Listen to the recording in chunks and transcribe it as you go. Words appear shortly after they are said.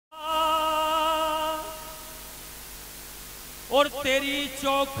और तेरी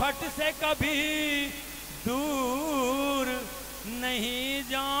चौखट से कभी दूर नहीं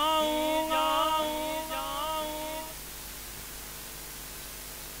जाऊंगा,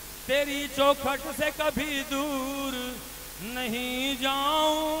 तेरी चौखट से कभी दूर नहीं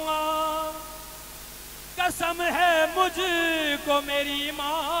जाऊंगा। कसम है मुझको मेरी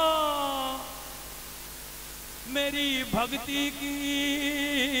माँ मेरी भक्ति की,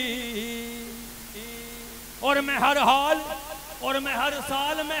 और मैं हर हाल और मैं हर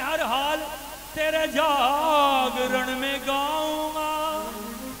साल में हर हाल तेरे जागरण में गाऊंगा।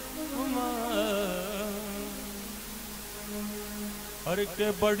 अरे के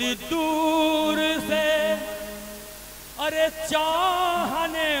बड़ी दूर से अरे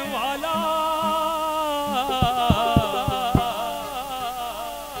चाहने वाला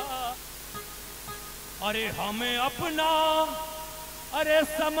अरे हमें अपना अरे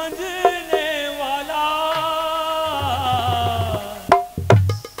समझने वाला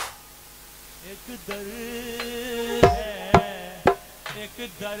एक दर है, एक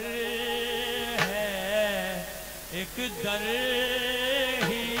दर है, एक दर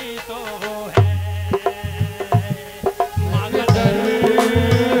ही तो है। मांग दर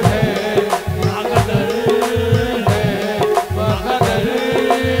है, मांग दर है, मांग दर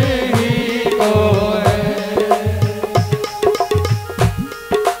ही तो है।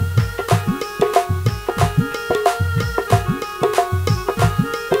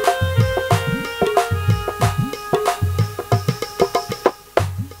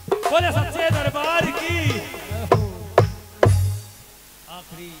 बोले सच्चे दरबार की।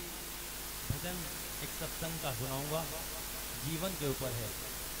 आखिरी भजन एक सत्संग का सुनाऊंगा, जीवन के ऊपर है।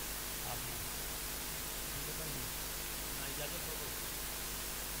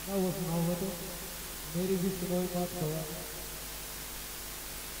 ना वो सुनाऊंगा तो मेरी भी सुनो बात होगा।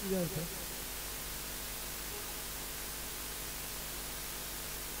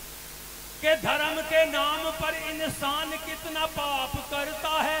 के धर्म के नाम पर इंसान कितना पाप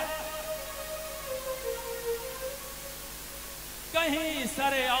करता है, कहीं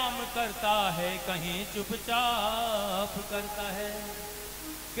सरेआम करता है, कहीं चुपचाप करता है।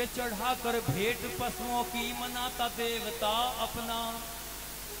 के चढ़ाकर भेंट पशुओं की मनाता देवता अपना।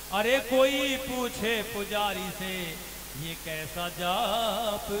 अरे कोई पूछे पुजारी से ये कैसा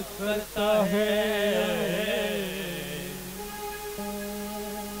जाप करता है।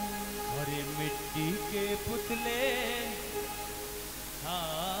 अरे मिट्टी के पुतले,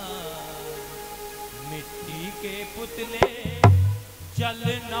 हाँ मिट्टी के पुतले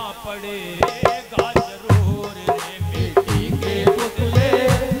चलना पड़ेगा जरूर रे। मिट्टी के पुतले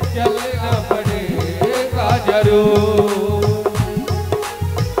चलना पड़ेगा जरूर।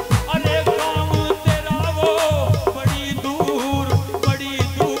 अरे काम तेरा वो बड़ी दूर, बड़ी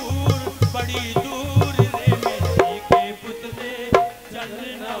दूर, बड़ी दूर रे। मिट्टी के पुतले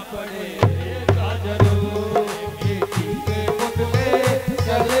चलना पड़ेगा जरूर। मिट्टी के पुतले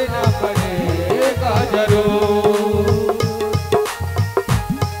चलना पड़ेगा जरूर।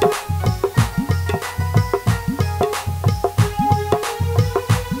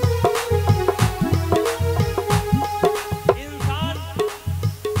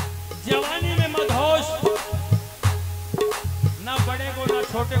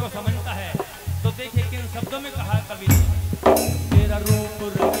 छोटे को समझता है तो देखिए किन शब्दों में कहा कवि ने। तेरा रूप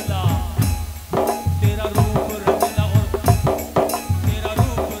रंगीला, तेरा रूप रंगीला और तेरा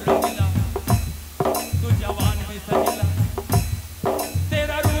रूप रंगीला, तू जवान भी सजीला।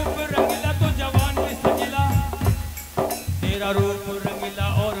 तेरा रूप रंगीला तू जवान भी सजीला। तेरा रूप रंगीला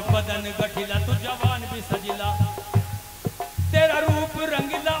और बदन गठीला, तू जवान भी सजीला। तेरा रूप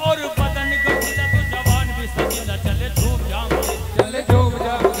रंगीला और बदन गठीला, तू जवान भी सजीला। चले धूप जाम के, चल झूम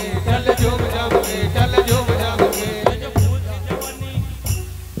जाम के, चल झूम जाम के, चल झूम जाम के। ये जो फूल सी जवानी,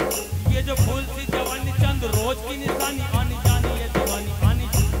 ये जो फूल सी जवानी चंद रोज की निशानी। आनी जानी ये दीवानी,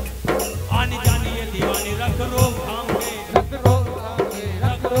 आनी जानी ये दीवानी। रख रोक थाम के, रख रोक थाम के,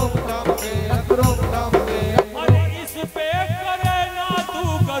 रख रोक थाम के, रख रोक थाम के। अरे इस पे करे ना तू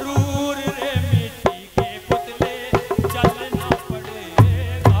गरूर रे। मिट्टी के पुतले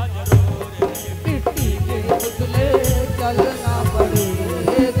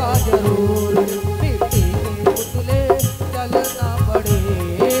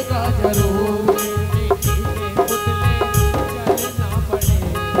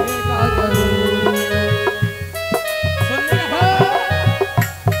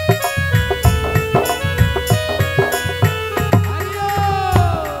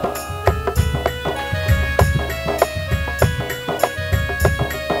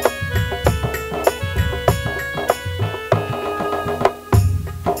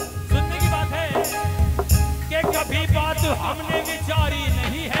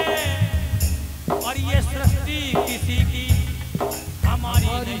किसी की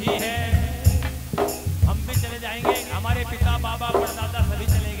हमारी नहीं है। हम भी चले जाएंगे, हमारे पिता बाबा परदादा सभी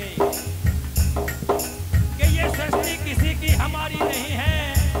चले गए कि ये सृष्टि किसी की हमारी नहीं है।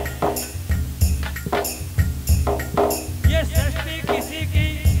 ये सृष्टि किसी की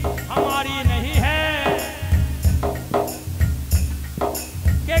हमारी नहीं है।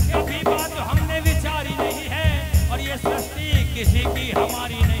 कि कभी बात हमने विचारी नहीं है और ये सृष्टि किसी की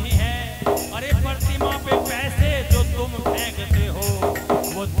हमारी नहीं है। अरे प्रतिमा पे पैसे जो तुम फेंकते हो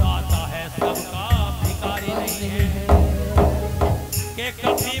वो दाता है सबका, भिखारी नहीं है। कि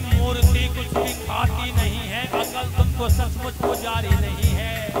कभी मूर्ति कुछ भी खाती नहीं है, अकल तुमको सचमुच पुजारी नहीं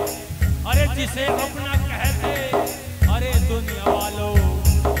है। अरे जिसे अपना कहते, अरे दुनिया वालों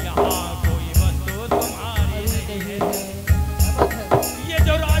यहाँ कोई वस्तु तुम्हारी नहीं है। ये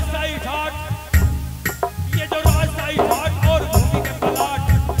जो राजशाही ठाट, ये जो राजशाही ठाट और भूमि के पलाट,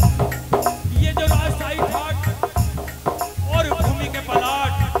 ये जो राजशाही ठाट और भूमि के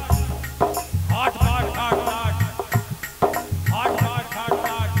पलाट, हाट हाट हाट हाट हाट हाट हाट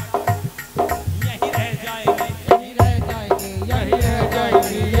हाट यही रह जाएंगे, यही रह जाएंगे, यही रह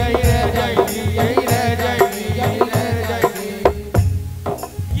जाएंगे, यही रह जाएंगे, यही रह जाएंगे, यही रह जाएंगे।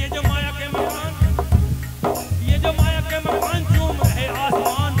 ये जो माया के मकान, ये जो माया के मकान चूम रहे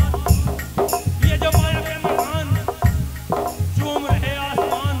आसमान, ये जो माया के मकान चूम रहे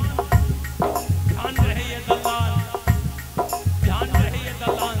आसमान। ध्यान रहे ये दलान, ध्यान रहे ये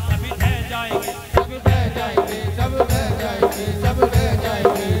दलान, सभी ढह जाएंगे, सब रह जाएंगे, सब रह जाएंगे, सब रह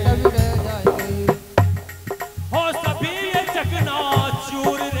जाएंगे, सब रह जाएंगे। हो सभी ये चकना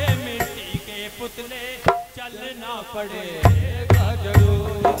चूर रे मिट्टी के पुतले, चलना पड़ेगा जरूर।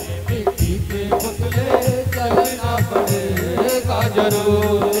 मिट्टी के पुतले चलना पड़ेगा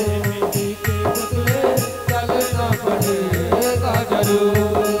जरूर, मिट्टी के पुतले चलना पड़ेगा जरूर।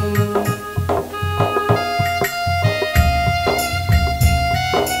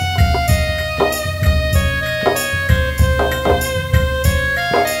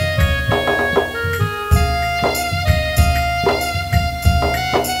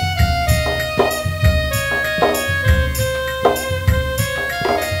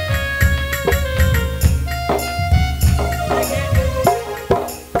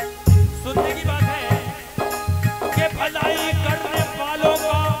 सुनने की बात है कि भलाई करने वालों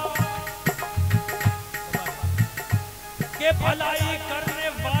का, कि भलाई करने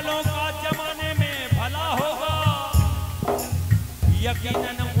वालों का जमाने में भला होगा।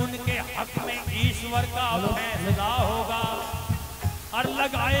 यकीनन उनके हक में ईश्वर का फैसला होगा। और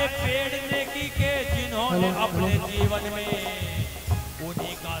लगाए पेड़ नेकी के जिन्होंने अपने जीवन में,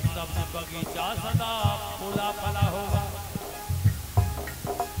 उन्हीं का सब बगीचा सदा फूला फला होगा।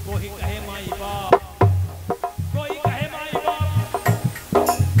 कोई कहे माई बाप, कोई कहे माई बाप,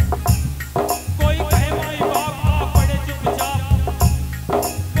 कोई कहे माई बाप आ पड़े चुपचाप,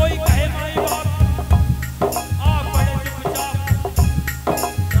 कोई कहे माई बाप आ पड़े चुपचाप।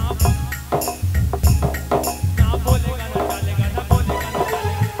 ना बोलेगा ना चलेगा, ना बोलेगा ना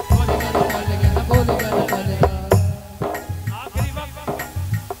चलेगा, बोलेगा ना चलेगा ना बोलेगा ना चलेगा। आखिरी वक्त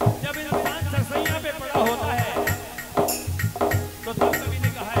जब इंसान सरसैया पे पड़ा होता है तो तब कभी ने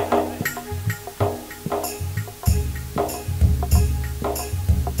कहा है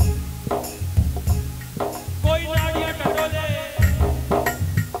कोई नाड़ियां टटोले,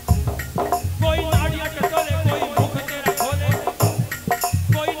 कोई नाड़ियां टटोले, कोई मुख तेरा खोले,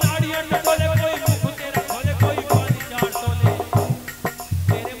 कोई नाड़ियां टटोले, कोई मुख तेरा खोले, कोई पानी चार तोले,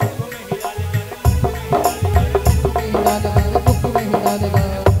 तेरे मुख में ही डालेगा, मुख में ही डालेगा।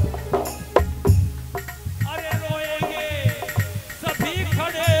 अरे रोएंगे सभी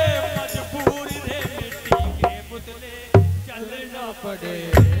खड़े मजबूर रे, मिट्टी के पुतले चलना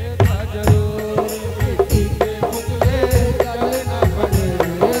पड़ेगा जरूर, मिट्टी के पुतले चलना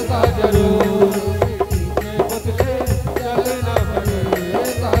पड़ेगा जरूर, मिट्टी के पुतले चलना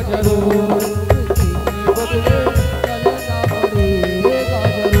पड़ेगा जरूर, मिट्टी के पुतले चलना पड़ेगा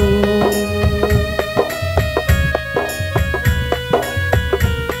जरूर।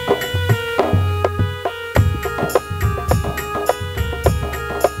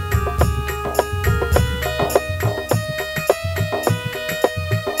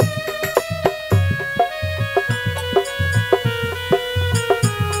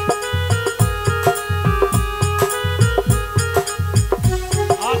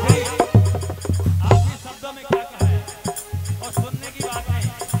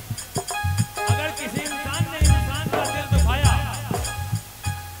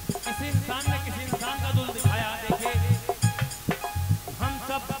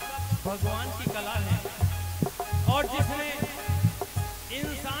 और जिसने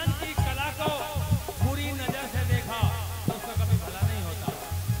इंसान की कला को बुरी नजर से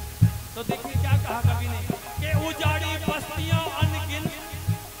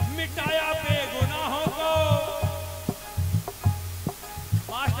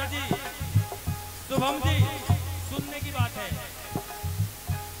शुभम जी सुनने की बात है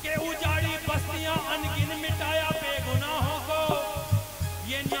कि उजाड़ी बस्तियां अनगिन मिटाया बेगुनाहों को,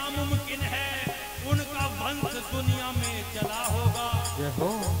 ये नामुमकिन है उनका वंश दुनिया में चला होगा।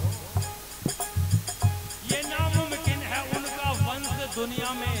 ये नामुमकिन है उनका वंश दुनिया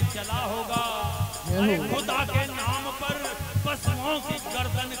में चला होगा। अरे खुदा के नाम पर पशुओं की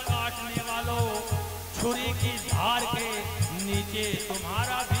गर्दन काटने वालों, छुरी की धार के नीचे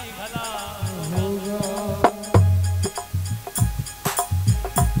तुम्हारा भी गला होगा।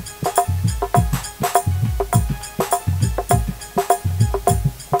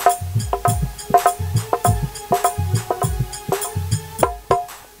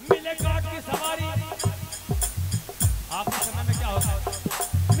 मिले काट की सवारी, आपके समय में क्या होता है?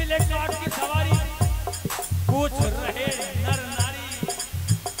 मिले काट की सवारी पूछ रहे नर नारी,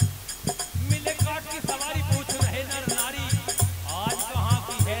 मिले काट की सवारी पूछ रहे नर नारी, आज कहाँ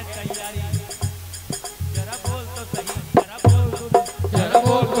की है तैयारी? जरा बोल तो सही, जरा बोल तो सही, जरा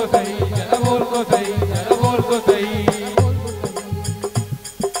बोल तो सही, जरा बोल तो सही, जरा बोल तो सही।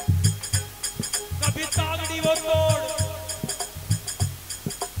 कभी तागड़ी वो तोड़,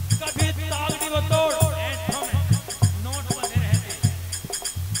 कभी तागड़ी वो तोड़, ऐठों में नोट बंधे रहते,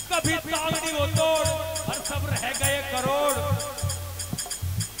 कभी तागड़ी वो तोड़ और सब रह गए करोड़,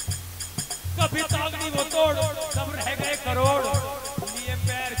 कभी तागड़ी वो तोड़ सब रह गए करोड़, लिए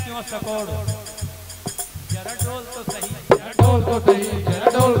पैर क्यों सकोड़? जरा डोल तो सही, जरा डोल तो सही, जरा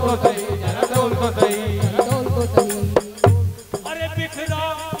डोल तो सही, जरा डोल तो सही, जरा डोल तो सही। अरे बिखरा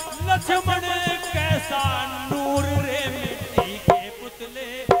लक्ष्मण कैसा नूर रे, मिट्टी के पुतले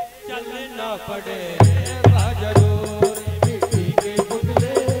चल न पड़े।